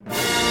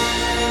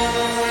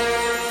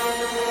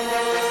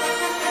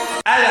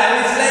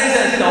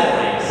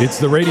It's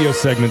the radio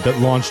segment that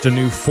launched a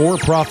new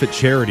for-profit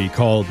charity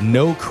called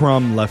No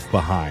Crumb Left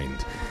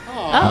Behind.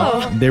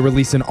 They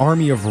release an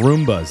army of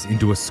Roombas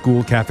into a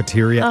school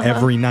cafeteria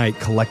every night,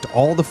 collect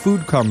all the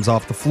food crumbs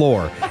off the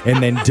floor,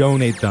 and then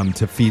donate them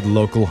to feed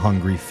local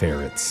hungry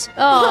ferrets.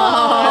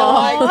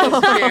 I like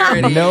this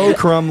charity. No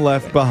Crumb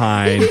Left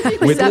Behind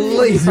with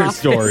laser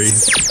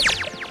stories.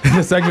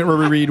 The segment where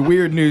we read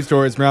weird news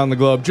stories from around the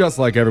globe just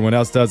like everyone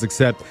else does,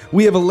 except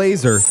we have a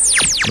laser.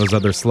 Those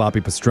other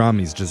sloppy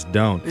pastrami's just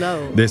don't.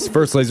 No. This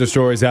first laser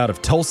story is out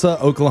of Tulsa,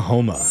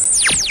 Oklahoma.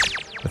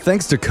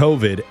 Thanks to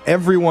COVID,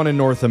 everyone in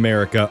North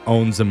America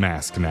owns a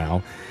mask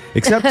now,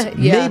 except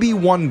maybe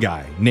one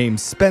guy named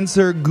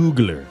Spencer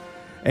Googler.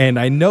 And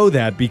I know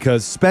that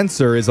because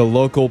Spencer is a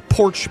local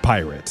porch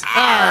pirate.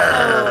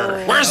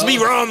 Where's me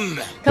rum?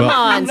 Come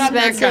on, not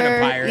that Spencer. kind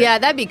of pirate. Yeah,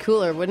 that'd be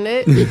cooler, wouldn't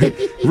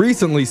it?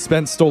 Recently,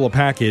 Spence stole a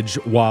package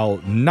while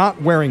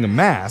not wearing a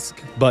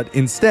mask, but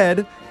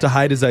instead, to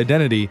hide his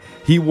identity,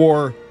 he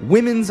wore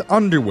women's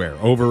underwear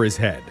over his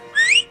head.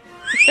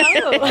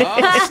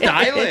 Oh,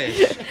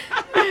 stylish.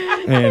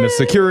 And a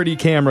security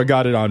camera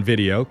got it on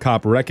video.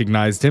 Cop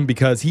recognized him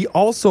because he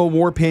also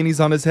wore panties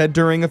on his head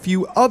during a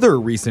few other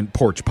recent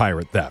porch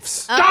pirate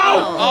thefts.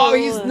 Oh,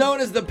 he's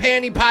known as the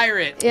panty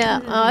pirate.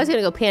 Yeah, I was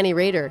going to go panty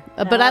raider.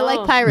 But I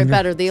like pirate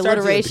better. The Starts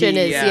with a alliteration P,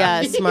 is,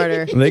 yeah.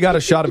 smarter. They got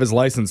a shot of his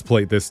license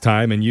plate this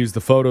time and used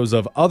the photos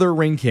of other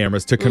Ring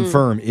cameras to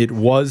confirm it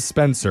was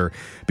Spencer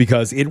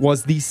because it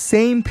was the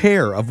same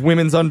pair of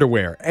women's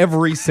underwear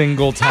every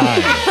single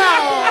time.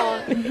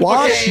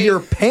 Wash your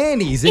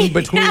panties in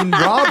between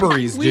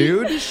robberies,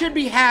 dude. We should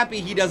be happy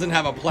he doesn't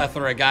have a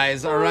plethora,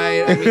 guys, all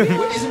right? I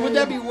mean, would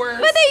that be worse?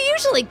 But they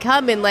usually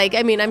come in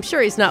I'm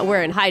sure he's not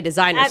wearing high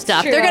designer That's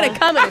stuff. true. They're going to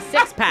come in a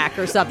six-pack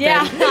or something.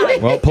 Yeah.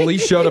 Well,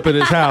 police showed up at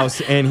his house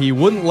and he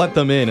wouldn't let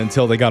them in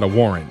until they got a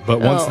warrant.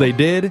 But once they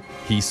did,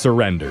 he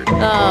surrendered.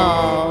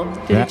 Oh,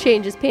 did Yeah. he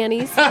change his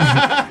panties?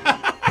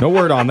 No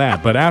word on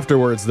that, but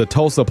afterwards, the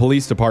Tulsa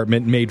Police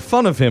Department made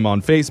fun of him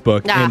on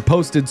Facebook and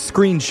posted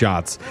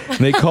screenshots.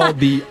 They called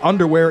the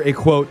underwear a,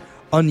 quote,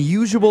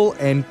 unusual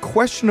and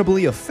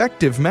questionably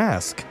effective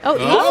mask. Oh,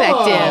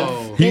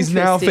 effective. He's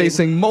now Interesting.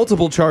 facing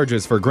multiple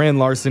charges for grand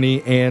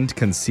larceny and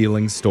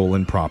concealing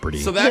stolen property.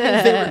 So that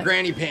means they were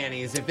granny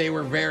panties if they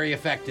were very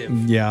effective.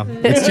 Yeah,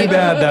 it's too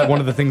bad that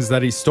one of the things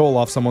that he stole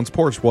off someone's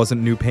porch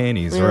wasn't new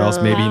panties, or else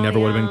maybe he never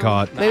would have been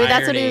caught. Maybe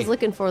that's what he irony. was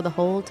looking for the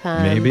whole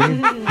time.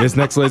 Maybe. This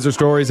next laser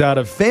story is out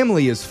of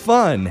Family is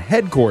Fun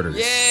headquarters.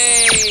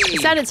 Yay! You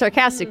sounded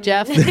sarcastic,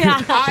 Jeff.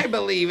 I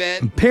believe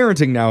it.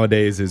 Parenting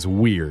nowadays is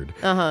weird.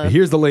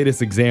 Here's the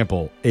latest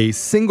example. A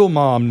single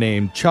mom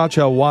named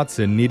Cha-Cha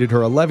Watson needed her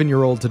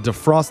 11-year-old to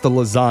defrost the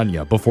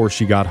lasagna before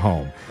she got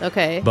home.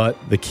 Okay. But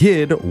the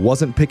kid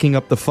wasn't picking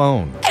up the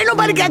phone. Ain't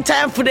nobody got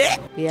time for that.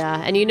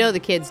 Yeah, and you know the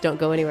kids don't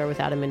go anywhere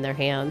without them in their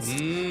hands.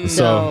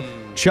 So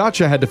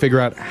Cha-Cha had to figure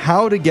out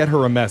how to get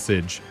her a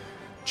message.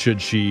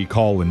 Should she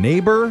call a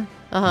neighbor?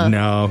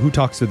 No, who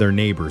talks to their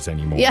neighbors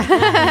anymore?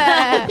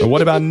 Yeah. Or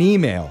what about an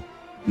email?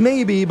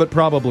 Maybe, but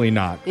probably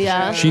not.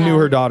 Yeah. She knew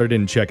her daughter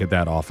didn't check it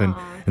that often.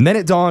 And then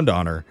it dawned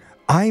on her,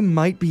 I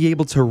might be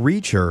able to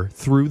reach her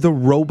through the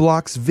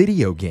Roblox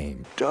video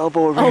game. Oh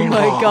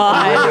my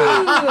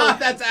God.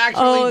 That's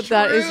actually true.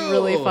 That is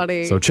really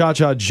funny. So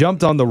Cha-Cha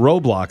jumped on the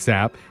Roblox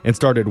app and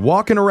started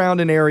walking around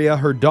an area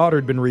her daughter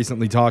had been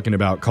recently talking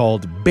about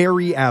called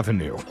Berry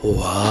Avenue.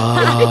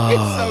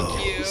 So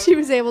cute. She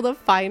was able to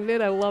find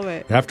it. I love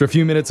it. After a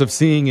few minutes of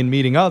seeing and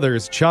meeting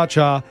others,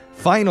 Cha-Cha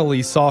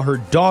finally saw her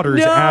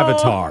daughter's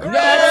avatar. Way.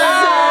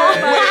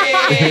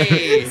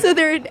 So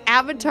they're in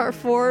avatar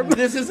form.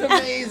 This is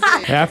amazing.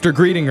 After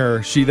greeting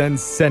her, she then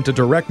sent a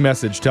direct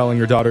message telling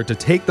her daughter to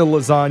take the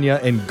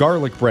lasagna and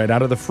garlic bread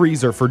out of the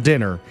freezer for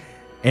dinner.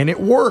 And it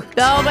worked.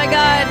 Oh my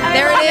God.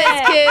 There it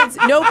is,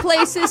 kids. No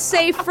place is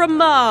safe from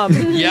mom.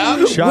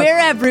 Yep. We're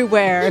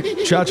everywhere.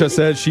 Cha-Cha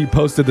says she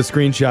posted the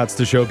screenshots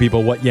to show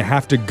people what you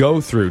have to go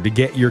through to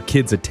get your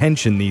kids'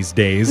 attention these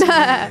days.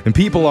 And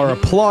people are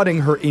applauding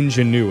her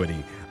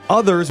ingenuity.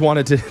 Others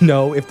wanted to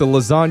know if the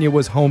lasagna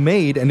was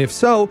homemade, and if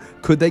so,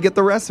 could they get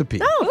the recipe?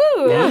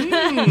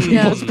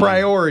 People's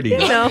priorities.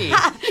 No.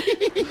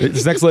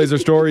 This next laser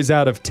story is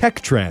out of Tech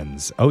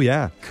Trends. Oh,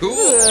 yeah.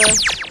 Cool.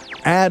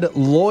 Add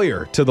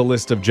lawyer to the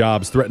list of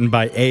jobs threatened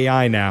by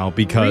AI now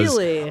because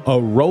Really? a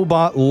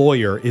robot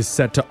lawyer is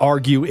set to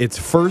argue its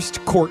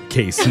first court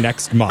case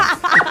next month.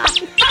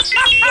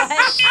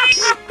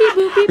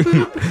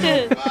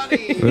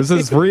 Funny. This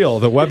is real.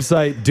 The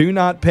website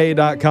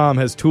donotpay.com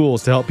has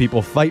tools to help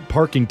people fight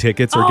parking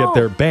tickets or get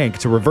their bank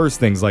to reverse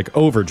things like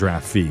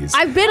overdraft fees.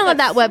 I've been on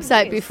that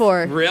website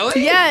before.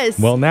 Really? Yes.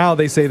 Well, now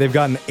they say they've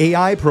got an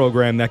AI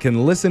program that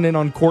can listen in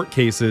on court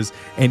cases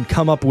and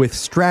come up with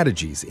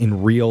strategies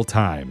in real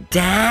time.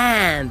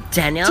 Damn,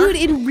 Daniel. Dude,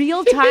 in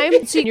real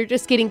time, so you're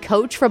just getting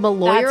coach from a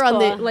lawyer That's on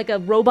the, cool. like a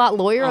robot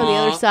lawyer on the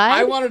other side?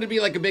 I wanted to be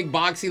like a big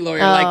boxy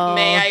lawyer, Oh. like,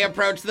 may I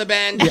approach the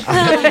bench?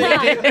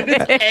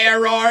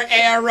 Error.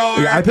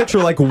 Yeah, I picture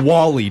like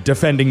Wally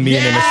defending me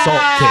in an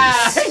assault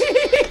case.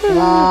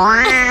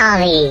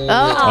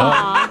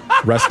 Oh.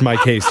 Rest my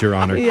case, Your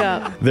Honor.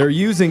 Yeah. They're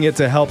using it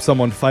to help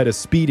someone fight a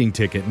speeding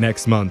ticket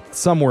next month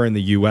somewhere in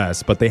the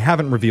U.S., but they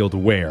haven't revealed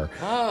where.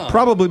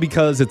 Probably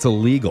because it's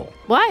illegal.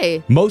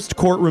 Why? Most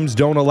courtrooms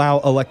don't allow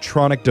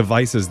electronic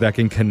devices that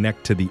can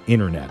connect to the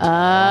internet.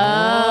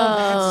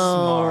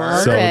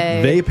 Oh, So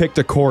okay. they picked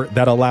a court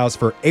that allows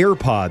for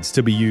AirPods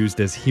to be used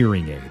as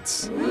hearing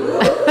aids.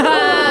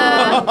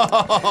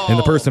 And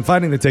the person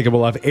fighting the ticket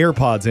will have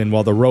AirPods in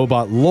while the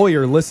robot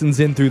lawyer listens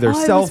in through their Oh,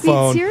 I cell was being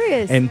phone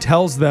serious. and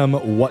tells them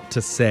what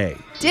to say.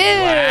 Dude.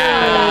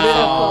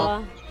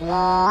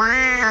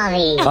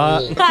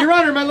 Your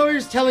Honor, my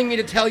lawyer's telling me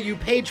to tell you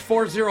page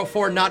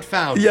 404 not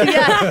found. Yeah,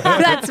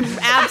 that's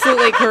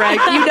absolutely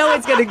correct. You know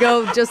it's going to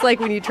go just like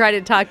when you try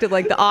to talk to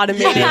like the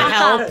automated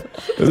help.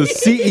 The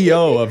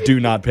CEO of Do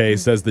Not Pay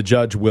says the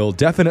judge will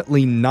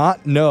definitely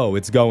not know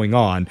it's going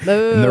on.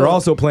 And they're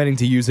also planning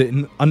to use it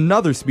in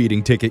another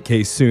speeding ticket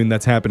case soon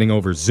that's happening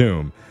over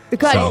Zoom.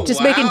 God,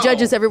 just making wow.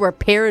 judges everywhere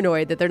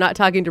paranoid that they're not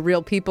talking to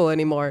real people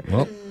anymore.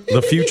 Well,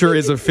 the future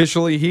is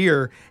officially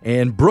here,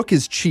 and Brooke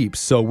is cheap,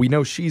 so we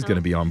know she's going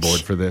to be on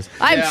board for this.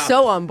 I'm Yeah.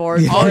 so on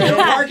board. Oh, no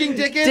parking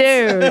tickets?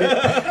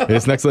 Dude.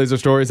 This next laser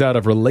story is out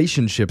of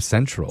Relationship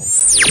Central.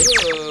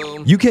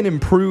 You can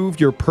improve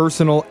your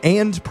personal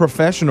and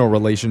professional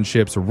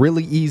relationships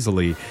really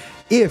easily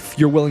if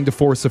you're willing to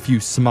force a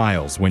few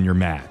smiles when you're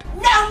mad.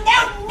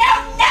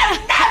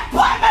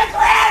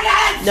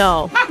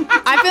 No.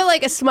 I feel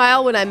like a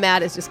smile when I'm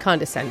mad is just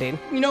condescending.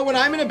 You know, when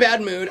I'm in a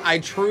bad mood, I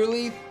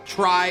truly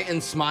try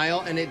and smile,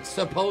 and it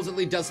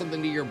supposedly does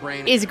something to your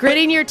brain. Is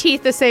gritting your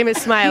teeth the same as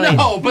smiling?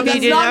 No, but that's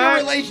You do not not?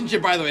 a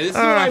relationship, by the way. This is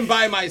when I'm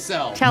by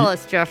myself. Tell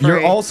us, Jeffrey.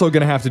 You're also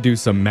going to have to do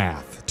some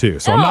math, too.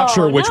 So I'm not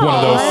sure which one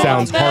of those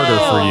sounds harder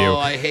for you. Oh,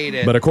 I hate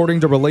it. But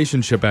according to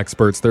relationship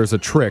experts, there's a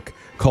trick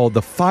called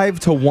the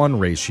 5-to-1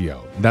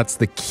 ratio. That's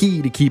the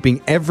key to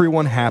keeping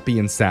everyone happy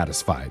and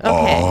satisfied.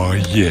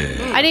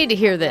 Okay. I need to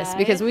hear this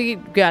because we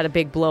got a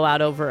big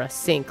blowout over a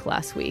sink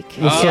last week.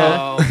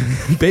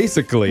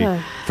 Basically,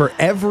 for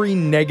every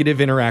negative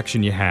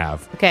interaction you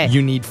have, Okay.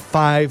 you need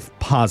 5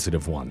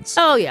 positive ones.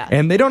 Oh, yeah.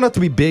 And they don't have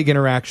to be big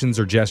interactions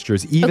or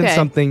gestures. Even Okay.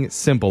 something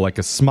simple like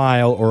a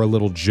smile or a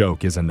little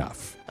joke is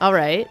enough. All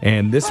right.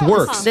 And this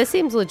works This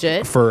seems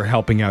legit. for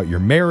helping out your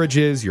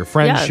marriages, your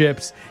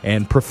friendships,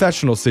 and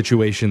professional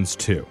situations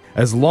too.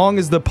 As long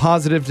as the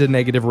positive to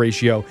negative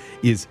ratio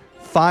is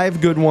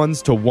 5 good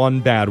ones to 1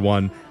 bad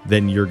one,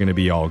 then you're going to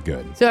be all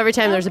good. So every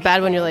time there's a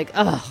bad one, you're like,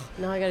 oh,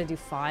 now I got to do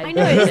 5. I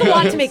know, it's a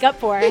lot to make up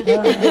for.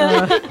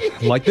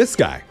 Like this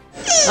guy.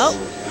 Oh,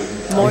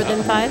 more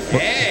than 5?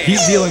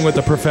 He's dealing with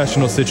a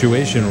professional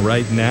situation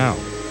right now.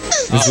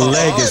 His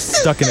leg is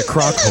stuck in a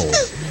crock hole.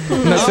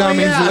 And that sound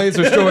means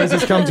Laser Stories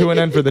has come to an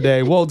end for the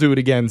day. We'll do it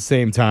again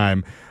same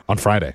time on Friday.